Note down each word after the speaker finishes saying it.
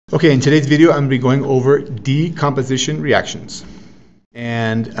Okay, in today's video, I'm going to be going over decomposition reactions.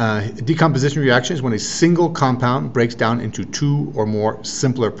 And decomposition reaction is when a single compound breaks down into two or more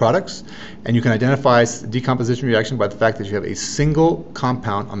simpler products. And you can identify decomposition reaction by the fact that you have a single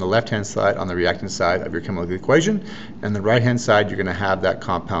compound on the left-hand side, on the reactant side of your chemical equation. And the right-hand side, you're going to have that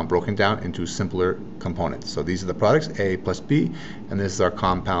compound broken down into simpler components. So these are the products, A plus B, and this is our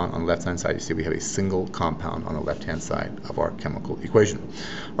compound on the left-hand side. You see we have a single compound on the left-hand side of our chemical equation.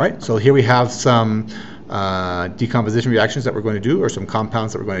 All right, so here we have some decomposition reactions that we're going to do, or some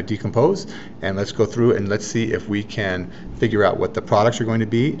compounds that we're going to decompose, and let's go through and let's see if we can figure out what the products are going to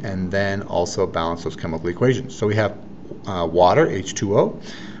be and then also balance those chemical equations. So we have water, H2O.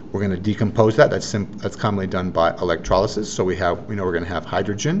 We're going to decompose that. That's commonly done by electrolysis. So we know we're going to have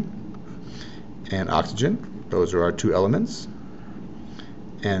hydrogen and oxygen. Those are our two elements,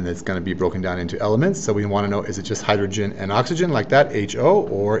 and it's going to be broken down into elements. So we want to know, is it just hydrogen and oxygen like that, HO,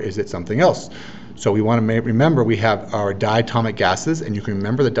 or is it something else? So we want to remember we have our diatomic gases, and you can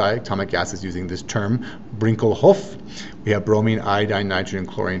remember the diatomic gases using this term, Brinkel-Hoff. We have bromine, iodine, nitrogen,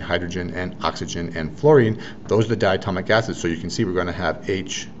 chlorine, hydrogen, and oxygen, and fluorine. Those are the diatomic gases. So you can see we're going to have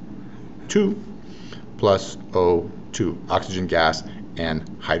H2 plus O2, oxygen gas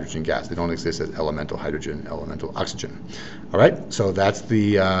and hydrogen gas. They don't exist as elemental hydrogen, elemental oxygen. All right, so that's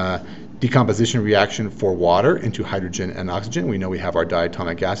the decomposition reaction for water into hydrogen and oxygen. We know we have our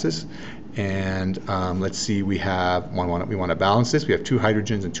diatomic gases. And let's see, we want to balance this. We have two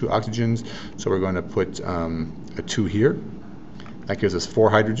hydrogens and two oxygens, so we're going to put a 2 here. That gives us 4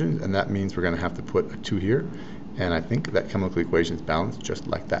 hydrogens, and that means we're going to have to put a 2 here. And I think that chemical equation is balanced just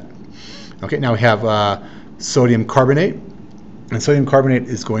like that. Okay, now we have sodium carbonate, and sodium carbonate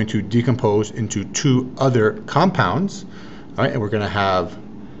is going to decompose into 2 other compounds. All right, and we're going to have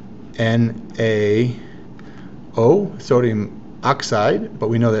NaO, sodium oxide, but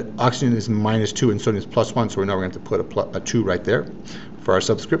we know that oxygen is -2 and sodium is +1, so we know we're going to put a 2 right there for our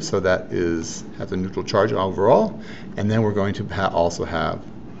subscript, so that has a neutral charge overall. And then we're going to also have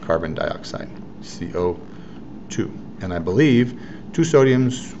carbon dioxide, CO2. And I believe 2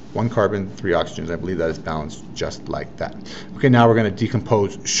 sodiums, 1 carbon, 3 oxygens. I believe that is balanced just like that. Okay, now we're going to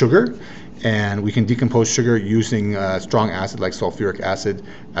decompose sugar. And we can decompose sugar using strong acid like sulfuric acid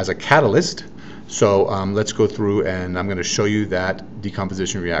as a catalyst. So let's go through, and I'm going to show you that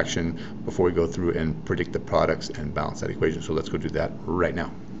decomposition reaction before we go through and predict the products and balance that equation. So let's go do that right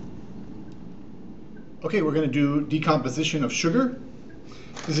now. Okay, we're going to do decomposition of sugar.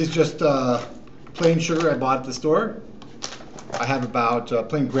 This is just plain sugar I bought at the store. I have about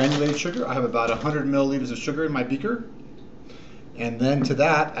plain granulated sugar. I have about 100 milliliters of sugar in my beaker. And then to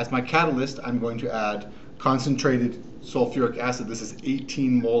that, as my catalyst, I'm going to add concentrated sulfuric acid. This is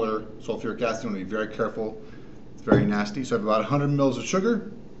 18 molar sulfuric acid. You want to be very careful. It's very nasty. So I have about 100 mils of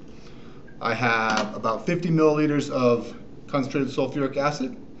sugar. I have about 50 milliliters of concentrated sulfuric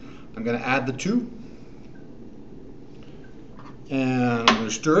acid. I'm going to add the 2. And I'm going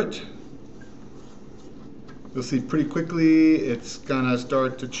to stir it. You'll see pretty quickly it's going to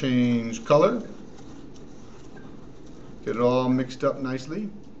start to change color. Get it all mixed up nicely.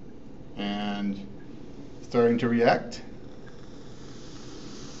 And starting to react.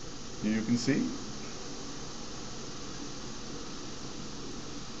 You can see.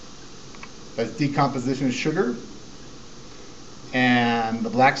 That's decomposition of sugar. And the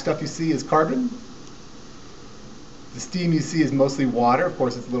black stuff you see is carbon. The steam you see is mostly water. Of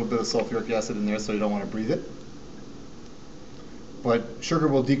course, it's a little bit of sulfuric acid in there, so you don't want to breathe it. But sugar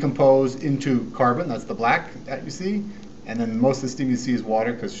will decompose into carbon. That's the black that you see. And then most of the steam you see is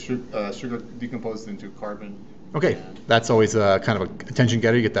water, because sugar decomposes into carbon. Okay, that's always kind of a attention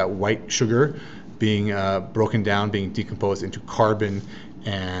getter. You get that white sugar being broken down, being decomposed into carbon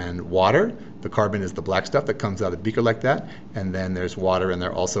and water. The carbon is the black stuff that comes out of the beaker like that. And then there's water in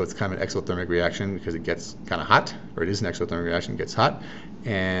there also. It's kind of an exothermic reaction because it gets kind of hot, or it is an exothermic reaction, it gets hot.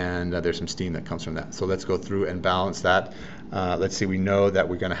 And there's some steam that comes from that. So let's go through and balance that. Let's see, we know that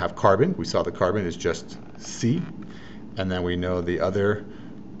we're going to have carbon. We saw the carbon is just C. And then we know the other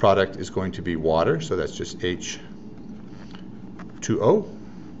product is going to be water, so that's just H2O.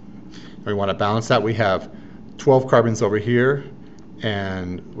 And we want to balance that. We have 12 carbons over here,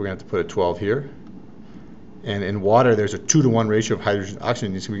 and we're going to have to put a 12 here. And in water, there's a 2-to-1 ratio of hydrogen to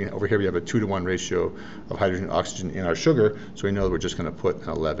oxygen. You see, over here we have a 2-to-1 ratio of hydrogen to oxygen in our sugar, so we know that we're just going to put an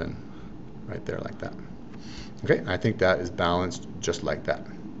 11 right there like that. Okay, I think that is balanced just like that.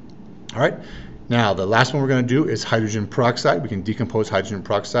 All right, Now, the last one we're going to do is hydrogen peroxide. We can decompose hydrogen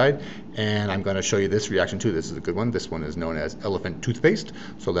peroxide, and I'm going to show you this reaction too. This is a good one. This one is known as elephant toothpaste.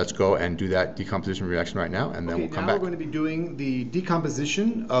 So let's go and do that decomposition reaction right now, and then we'll come back. Now we're going to be doing the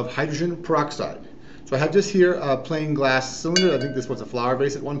decomposition of hydrogen peroxide. So I have just here a plain glass cylinder. I think this was a flower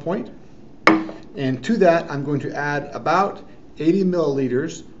vase at one point. And to that, I'm going to add about 80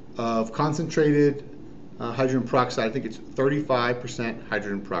 milliliters of concentrated hydrogen peroxide. I think it's 35%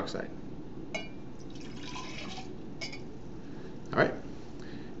 hydrogen peroxide. All right.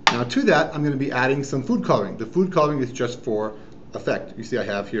 Now to that, I'm going to be adding some food coloring. The food coloring is just for effect. You see I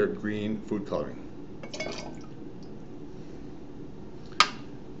have here green food coloring.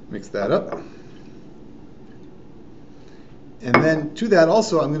 Mix that up. And then to that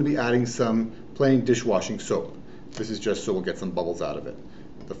also, I'm going to be adding some plain dishwashing soap. This is just so we'll get some bubbles out of it.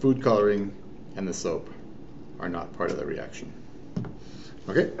 The food coloring and the soap are not part of the reaction.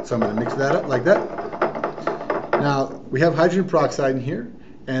 Okay, so I'm going to mix that up like that. Now, we have hydrogen peroxide in here,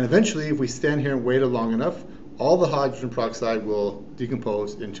 and eventually, if we stand here and wait long enough, all the hydrogen peroxide will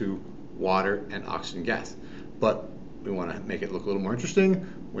decompose into water and oxygen gas. But we want to make it look a little more interesting.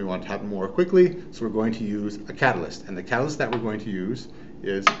 We want it to happen more quickly, so we're going to use a catalyst. And the catalyst that we're going to use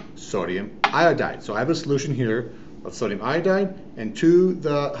is sodium iodide. So I have a solution here of sodium iodide, and to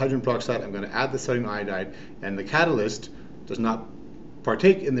the hydrogen peroxide, I'm going to add the sodium iodide, and the catalyst does not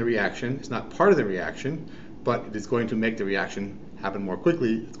partake in the reaction. It's not part of the reaction, but it is going to make the reaction happen more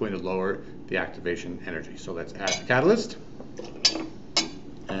quickly. It's going to lower the activation energy. So let's add the catalyst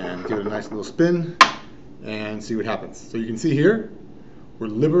and give it a nice little spin and see what happens. So you can see here, we're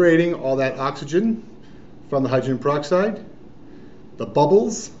liberating all that oxygen from the hydrogen peroxide. The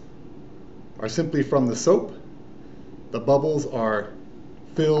bubbles are simply from the soap. The bubbles are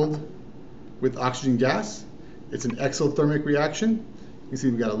filled with oxygen gas. It's an exothermic reaction. You see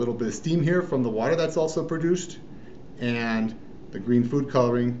we've got a little bit of steam here from the water that's also produced, and the green food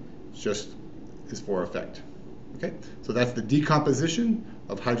coloring just is for effect. Okay, so that's the decomposition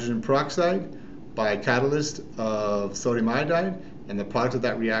of hydrogen peroxide by catalyst of sodium iodide, and the products of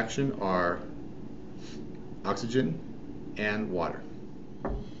that reaction are oxygen and water.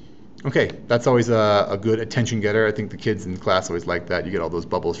 Okay, that's always a good attention getter. I think the kids in class always like that. You get all those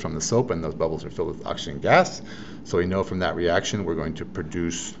bubbles from the soap, and those bubbles are filled with oxygen gas. So we know from that reaction we're going to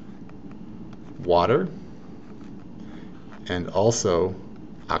produce water and also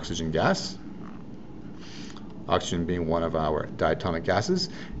oxygen gas. Oxygen being one of our diatomic gases.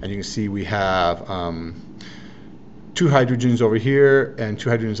 And you can see we have 2 hydrogens over here and 2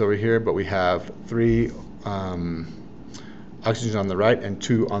 hydrogens over here, but we have 3 oxygen on the right and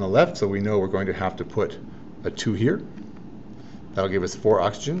 2 on the left, so we know we're going to have to put a 2 here. That'll give us 4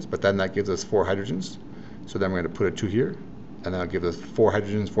 oxygens, but then that gives us 4 hydrogens. So then we're going to put a 2 here, and that'll give us 4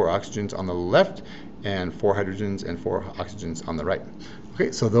 hydrogens, 4 oxygens on the left, and 4 hydrogens and 4 oxygens on the right.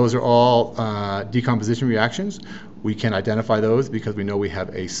 Okay, so those are all decomposition reactions. We can identify those because we know we have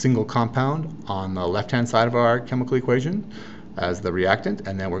a single compound on the left-hand side of our chemical equation as the reactant,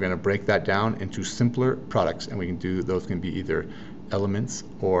 and then we're going to break that down into simpler products, and we can do those can be either elements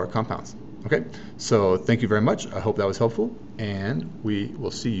or compounds. Okay, so thank you very much. I hope that was helpful, and we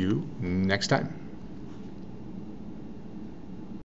will see you next time.